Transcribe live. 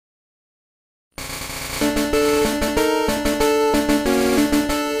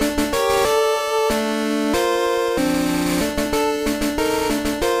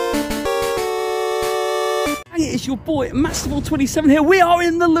your boy Masterful27 here. We are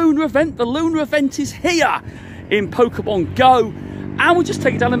in the Lunar event. The Lunar event is here in Pokemon Go, and we'll just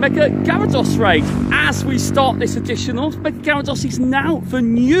take it down the Mega Gyarados raid. As we start this edition of Mega Gyarados is now the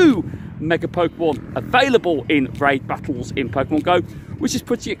new Mega Pokemon available in raid battles in Pokemon Go, which is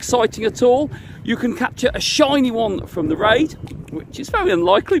pretty exciting at all. You can capture a shiny one from the raid, which is very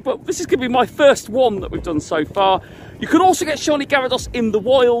unlikely, but this is going to be my first one that we've done so far. You can also get shiny Gyarados in the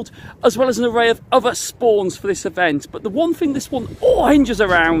wild, as well as an array of other spawns for this event. But the one thing this one all hinges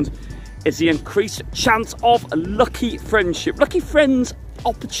around is the increased chance of lucky friendship. Lucky friends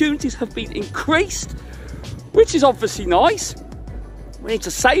opportunities have been increased, which is obviously nice. We need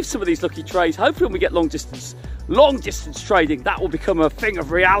to save some of these lucky trades. Hopefully when we get long distance trading, that will become a thing of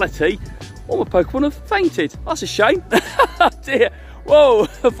reality. All my Pokemon have fainted. That's a shame. Oh dear. Whoa,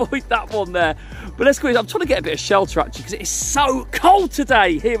 avoid that one there. But let's go in. I'm trying to get a bit of shelter actually, because it is so cold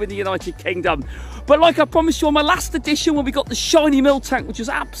today here in the United Kingdom. But like I promised you on my last edition, when we got the shiny Miltank, which was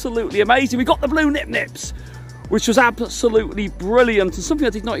absolutely amazing, we got the blue Nip Nips, which was absolutely brilliant and something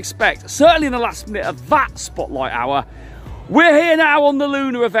I did not expect, certainly in the last minute of that Spotlight Hour. We're here now on the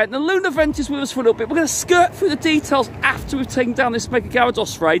Lunar event. The Lunar event is with us for a little bit. We're going to skirt through the details after we've taken down this Mega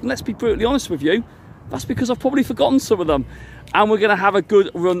Gyarados raid. And let's be brutally honest with you, that's because I've probably forgotten some of them. And we're going to have a good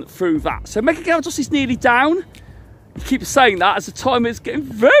run through that. So Mega Gyarados is nearly down. I keep saying that as the time is getting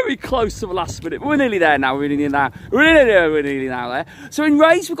very close to the last minute. We're nearly there now. We're nearly now there. So in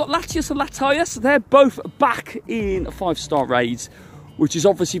raids, we've got Latias and Latias. They're both back in 5-star raids, which is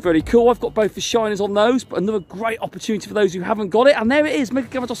obviously very cool. I've got both the shiners on those, but another great opportunity for those who haven't got it. And there it is, Mega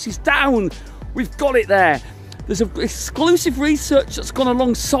Gyarados is down. We've got it there. There's an exclusive research that's gone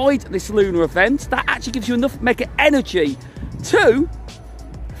alongside this Lunar event that actually gives you enough Mega Energy to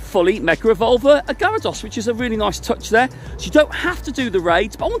fully Mega Evolve a Gyarados, which is a really nice touch there. So you don't have to do the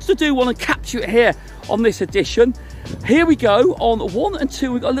raids, but I wanted to do one and capture it here on this edition. Here we go. On 1 and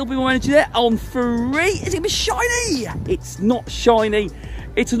 2, we've got a little bit more energy there. On 3, is it going to be shiny? It's not shiny.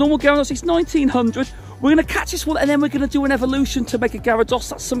 It's a normal Gyarados. It's 1900. We're going to catch this one, and then we're going to do an evolution to Mega Gyarados.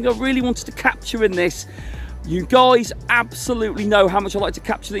 That's something I really wanted to capture in this. You guys absolutely know how much I like to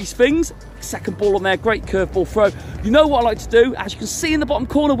capture these things. Second ball on there, great curveball throw. You know what I like to do. As you can see in the bottom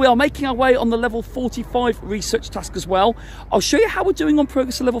corner, we are making our way on the level 45 research task as well. I'll show you how we're doing on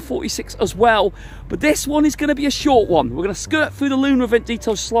progress to level 46 as well. But this one is going to be a short one. We're going to skirt through the Lunar event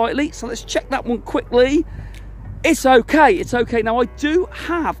details slightly. So let's check that one quickly. It's okay. It's okay. Now, I do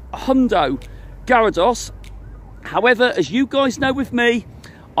have a Hundo Gyarados. However, as you guys know with me,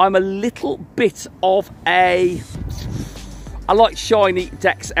 I'm a little bit of I like shiny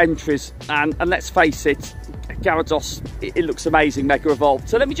Dex entries, and let's face it, Gyarados, it looks amazing, Mega Evolved.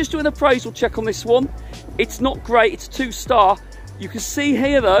 So let me just do an appraisal check on this one. It's not great, it's 2-star. You can see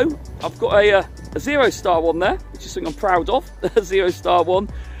here though, I've got a 0-star one there, which is something I'm proud of, a 0-star one.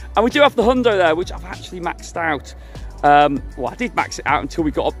 And we do have the Hundo there, which I've actually maxed out. Well, I did max it out until we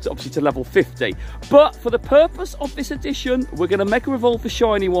got up to, obviously, to level 50. But for the purpose of this edition, we're going to Mega Evolve the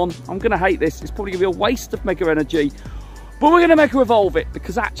shiny one. I'm going to hate this. It's probably going to be a waste of Mega Energy. But we're going to Mega Evolve it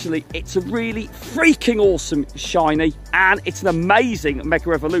because actually it's a really freaking awesome shiny. And it's an amazing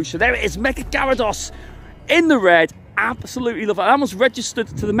Mega Evolution. There it is, Mega Gyarados in the red. Absolutely love it. I almost registered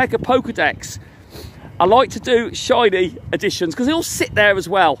to the Mega Pokedex. I like to do shiny editions because they all sit there as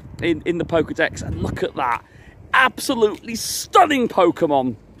well in the Pokedex. And look at that. Absolutely stunning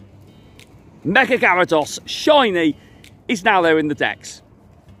Pokemon. Mega Gyarados shiny is now there in the decks,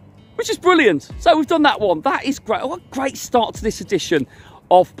 which is brilliant. So we've done that one. That is great. What a great start to this edition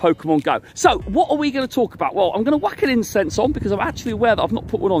of Pokemon Go. So what are we going to talk about? Well, I'm going to whack an incense on because I'm actually aware that I've not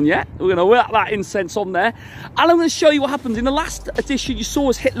put one on yet. We're going to whack that incense on there, and I'm going to show you what happened in the last edition. You saw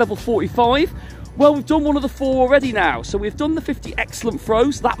us hit level 45. Well, we've done one of the 4 already now. So we've done the 50 excellent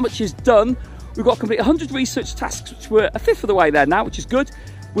throws. That much is done. We've got to complete 100 research tasks, which we're a 5th of the way there now, which is good.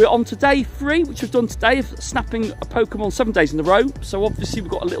 We're on to day 3, which we've done today, of snapping a Pokemon 7 days in a row. So obviously we've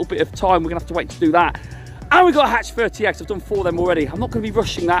got a little bit of time. We're going to have to wait to do that. And we've got to hatch 30 eggs. I've done 4 of them already. I'm not going to be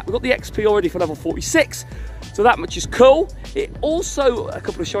rushing that. We've got the XP already for level 46. So that much is cool. It also, a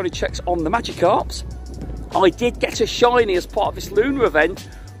couple of shiny checks on the Magikarps. I did get a shiny as part of this Lunar event,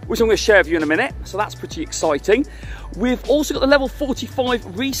 which I'm going to share with you in a minute. So that's pretty exciting. We've also got the level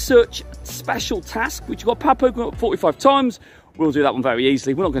 45 research special task, which you've got power Pokemon 45 times. We'll do that one very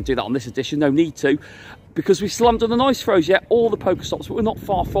easily. We're not going to do that on this edition, no need to, because we still haven't done the nice throws yet, all the Pokestops, but we're not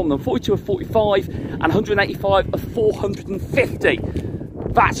far from them. 42 of 45 and 185 of 450.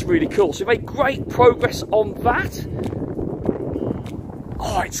 That's really cool. So we've made great progress on that.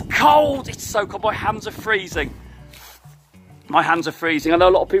 Oh, it's cold. It's so cold. My hands are freezing. My hands are freezing. I know a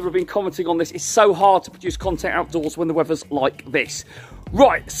lot of people have been commenting on this. It's so hard to produce content outdoors when the weather's like this.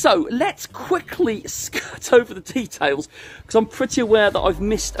 Right, so let's quickly skirt over the details because I'm pretty aware that I've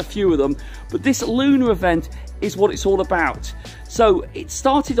missed a few of them. But this Lunar event is what it's all about. So it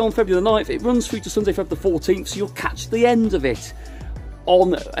started on February the 9th. It runs through to Sunday, February the 14th. So you'll catch the end of it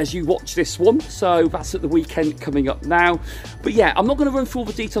on as you watch this one. So that's at the weekend coming up now. But yeah, I'm not going to run through all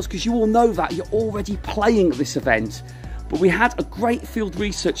the details because you all know that. You're already playing this event. But we had a great field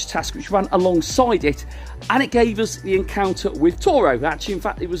research task which ran alongside it, and it gave us the encounter with Toro. Actually, in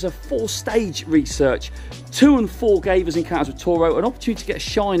fact, it was a 4-stage research. 2 and 4 gave us encounters with Toro, an opportunity to get a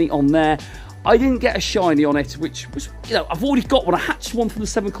shiny on there. I didn't get a shiny on it, which was, you know, I've already got one. I hatched one from the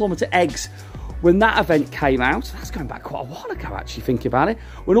 7km eggs when that event came out. That's going back quite a while ago, actually, thinking about it,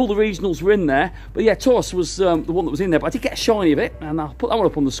 when all the regionals were in there. But yeah, Taurus was the one that was in there, but I did get a shiny of it, and I'll put that one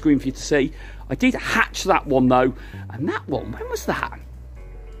up on the screen for you to see. I did hatch that one, though, and that one, when was that?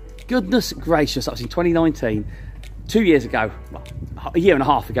 Goodness gracious, that was in 2019, 2 years ago, well, a year and a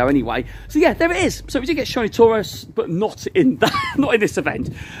half ago anyway. So yeah, there it is. So we did get shiny Taurus, but not in that, not in this event.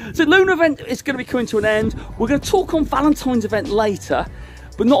 So Lunar event is going to be coming to an end. We're going to talk on Valentine's event later,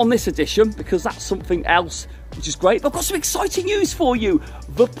 but not on this edition because that's something else, which is great. But I've got some exciting news for you.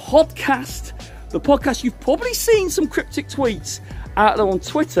 The podcast, you've probably seen some cryptic tweets out there on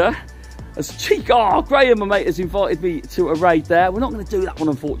Twitter. Graham, my mate, has invited me to a raid there. We're not going to do that one,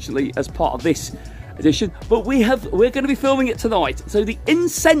 unfortunately, as part of this edition, but we're going to be filming it tonight. So the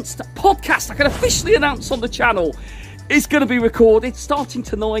Incensed podcast, I can officially announce on the channel, is going to be recorded starting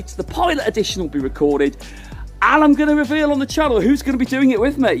tonight. The pilot edition will be recorded, and I'm going to reveal on the channel who's going to be doing it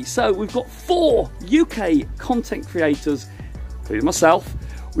with me. So we've got 4 UK content creators, including myself.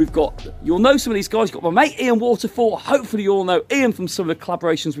 We've got, you'll know some of these guys. You've got my mate Ian Waterfall. Hopefully you all know Ian from some of the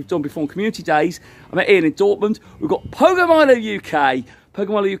collaborations we've done before on Community Days. I met Ian in Dortmund. We've got Pokemon UK.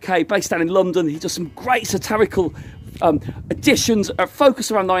 Pokemon UK, based down in London. He does some great satirical additions,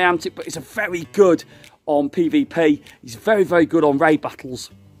 focus around Niantic, but he's a very good on PvP. He's very, very good on raid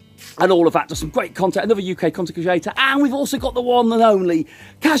battles and all of that. Does some great content. Another UK content creator. And we've also got the one and only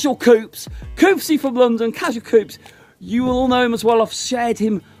Casual Coops. Coopsy from London. Casual Coops. You will all know him as well. I've shared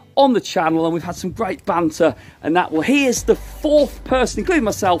him on the channel and we've had some great banter and that. Well, he is the 4th person, including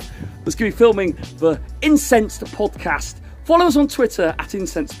myself, that's going to be filming the Incensed podcast. Follow us on Twitter at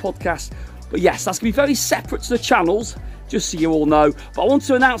Incensed Podcast. But yes, that's going to be very separate to the channels, just so you all know. But I want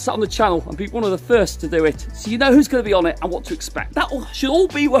to announce that on the channel and be one of the first to do it, so you know who's going to be on it and what to expect. That should all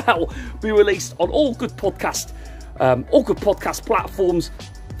be released on all good podcast platforms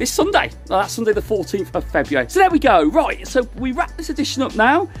this Sunday. That's Sunday the 14th of February. So there we go. Right, so we wrap this edition up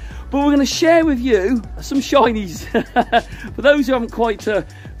now, but we're going to share with you some shinies. For those who haven't quite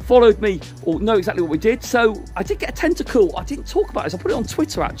followed me or know exactly what we did. So I did get a tentacle. I didn't talk about this. I put it on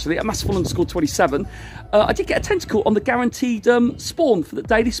Twitter actually at masterful_27. I did get a tentacle on the guaranteed spawn for the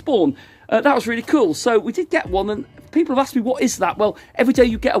daily spawn. That was really cool. So we did get one, and people have asked me, what is that? Well, every day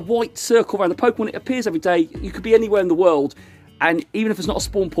you get a white circle around the Pokemon. It appears every day. You could be anywhere in the world, and even if it's not a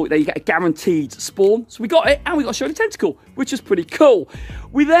spawn point there, you get a guaranteed spawn. So we got it, and we got a shiny tentacle, which is pretty cool.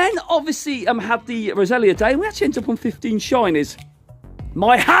 We then obviously had the Roselia day, and we actually ended up on 15 shinies.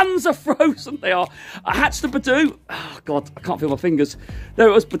 My hands are frozen, they are. I hatched the Badoo. Oh, God, I can't feel my fingers. There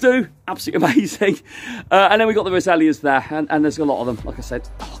it was, Badoo, absolutely amazing. And then we got the Roselias there, and there's a lot of them. Like I said,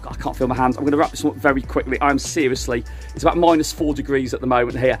 oh, God, I can't feel my hands. I'm going to wrap this one up very quickly. I'm seriously, it's about -4 degrees at the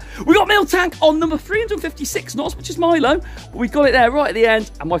moment here. We got Miltank on number 356, not as much as Milo, but we got it there right at the end,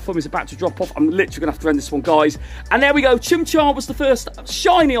 and my thumb is about to drop off. I'm literally going to have to end this one, guys. And there we go. Chimchar was the first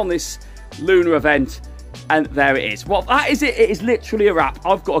shiny on this Lunar event. And there it is. Well, that is it. It is literally a wrap.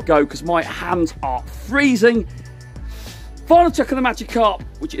 I've got to go because my hands are freezing. Final check on the Magikarp,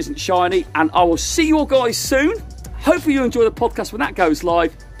 which isn't shiny. And I will see you all guys soon. Hopefully you enjoy the podcast when that goes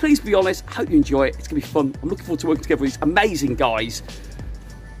live. Please be honest. I hope you enjoy it. It's going to be fun. I'm looking forward to working together with these amazing guys.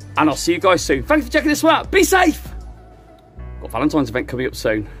 And I'll see you guys soon. Thank you for checking this one out. Be safe. Got a Valentine's event coming up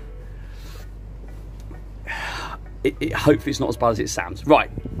soon. Hopefully it's not as bad as it sounds. Right.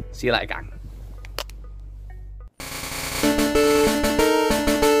 See you later, gang.